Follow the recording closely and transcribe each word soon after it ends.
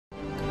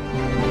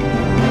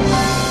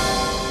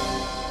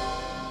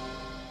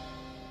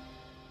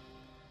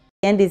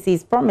NDC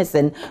is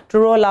promising to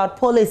roll out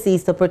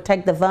policies to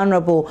protect the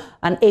vulnerable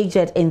and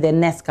aged in the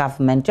next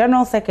government.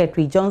 General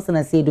Secretary Johnson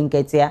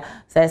Asidunketia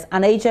says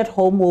an aged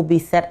home will be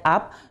set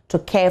up to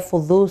care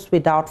for those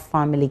without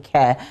family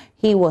care.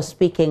 He was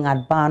speaking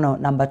at Bano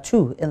number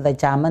 2 in the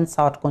German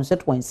South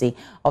constituency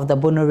of the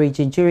Bono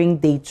region during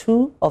day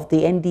 2 of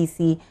the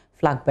NDC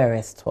flag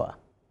bearers tour.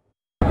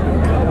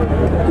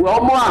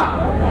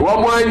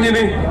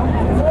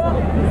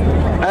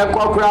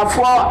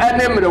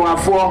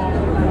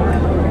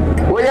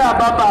 We are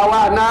Baba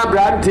wa na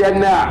branti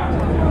na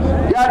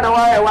ya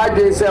na wa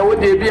de se wo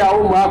de bia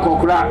wo mu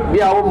akokora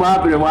bia wo mu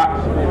abrewa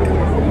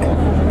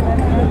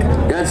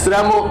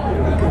yesramo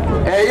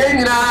ye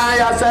nyina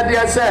ya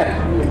sade se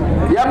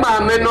ya ma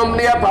menom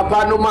ne ya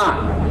papa no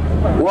ma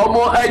wo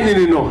mo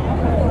anyini no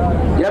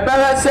ye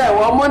bele se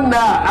wo mo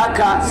na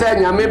aka se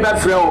nyame be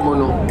frɛ wo mo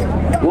no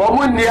wo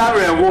mo ni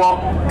arewo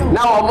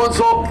na wo mo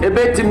so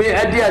ebetimi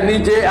ade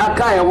anije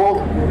aka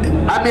ewo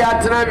abi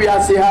atena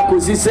wiase ha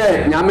kosi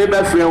se nyame be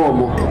frɛ wo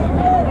mo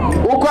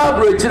uko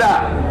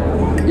abrochira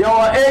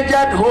your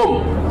aged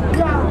home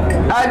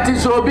anti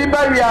so bi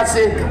ba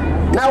wiase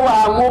na wa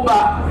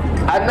anwoba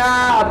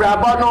ana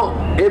abrabo no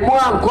emu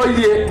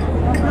ankoyie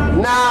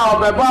na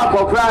obebo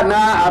akokra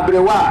na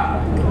abrewa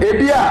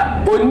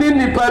ebia onni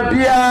nipa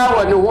bia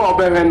woni ho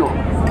obehwe no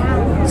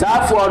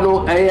safo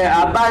no eye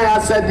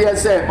abaya sede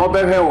se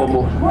obehwe wo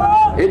mo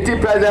eti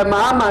president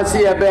Mahama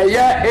si ebe ye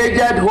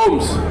aged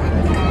homes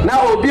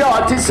na obi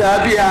oti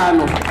sabia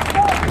no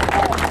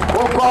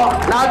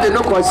uko na de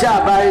no ko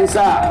sha abai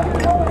nsa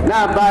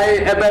na abai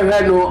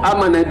ebehwe no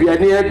amana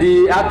aduane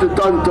adi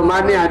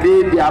atotontoma ne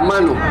ade di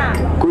amano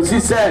kosi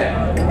se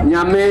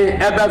nyame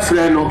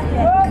ebefre no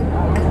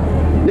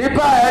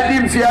nipa edi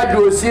mfia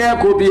dosie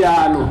ko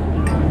bia no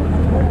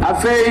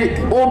afei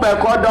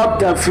ubeko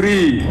doctor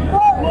free.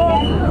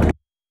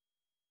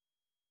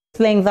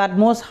 Saying that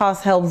most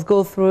house helps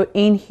go through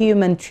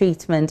inhuman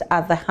treatment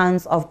at the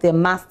hands of their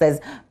masters,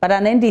 but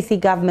an NDC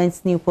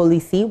government's new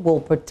policy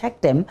will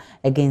protect them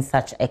against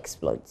such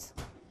exploits.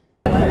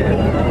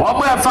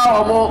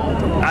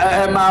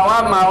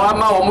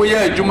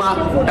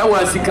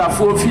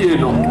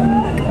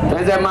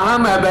 President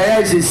Mahama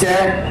Bayaji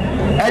said,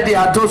 Eddie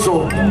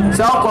Atoso,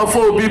 South of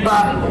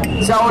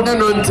Biba, South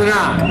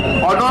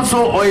Nontra, or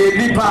also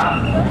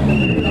Oyelipa,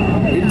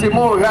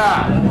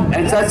 Intimora,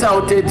 and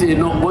Sasa Tete,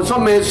 no, was so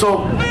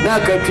meso,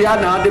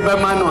 Nakatriana, the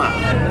Bemanua,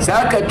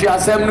 Sakatia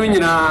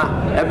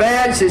Semnuna, a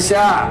Bayaji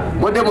Sha,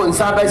 Modemon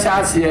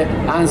Sabashasi,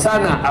 and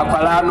Sana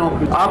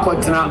Aqualano,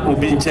 Akotna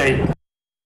Ubinche.